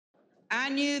I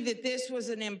knew that this was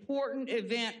an important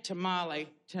event to Molly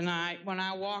tonight when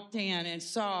I walked in and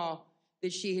saw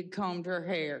that she had combed her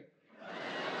hair.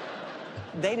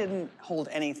 They didn't hold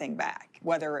anything back,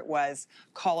 whether it was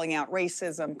calling out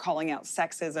racism, calling out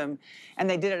sexism, and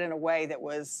they did it in a way that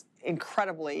was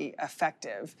incredibly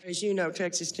effective. As you know,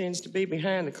 Texas tends to be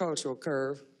behind the cultural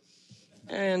curve.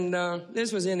 And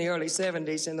this was in the early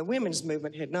 70s, and the women's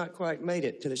movement had not quite made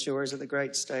it to the shores of the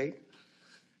great state.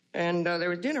 And there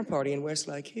was a dinner party in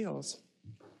Westlake Hills.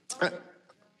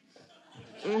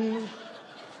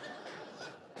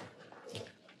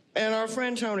 And our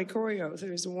friend Tony Corioth,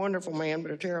 who's a wonderful man but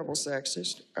a terrible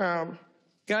sexist,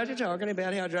 got to talking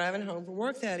about how driving home from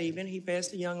work that evening, he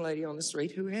passed a young lady on the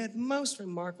street who had the most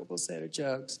remarkable set of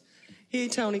jugs he,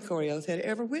 Tony Corioth, had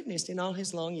ever witnessed in all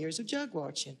his long years of jug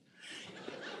watching.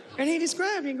 And he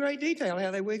described in great detail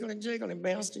how they wiggled and jiggled and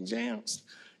bounced and jounced.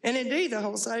 And indeed, the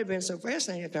whole sight had been so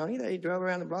fascinating to Tony that he drove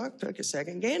around the block, took a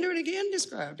second gander, and again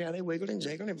described how they wiggled and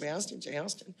jiggled and bounced and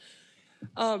jounced. And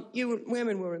you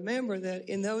women will remember that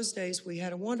in those days we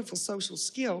had a wonderful social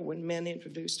skill when men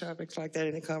introduced topics like that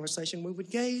in a conversation. We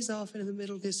would gaze off into the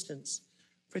middle distance,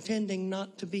 pretending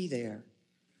not to be there.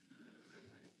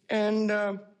 And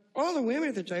all the women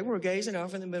at the table were gazing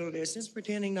off in the middle distance,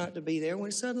 pretending not to be there,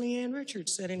 when suddenly Ann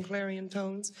Richards said in clarion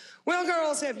tones, "Well,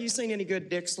 girls, have you seen any good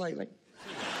dicks lately?"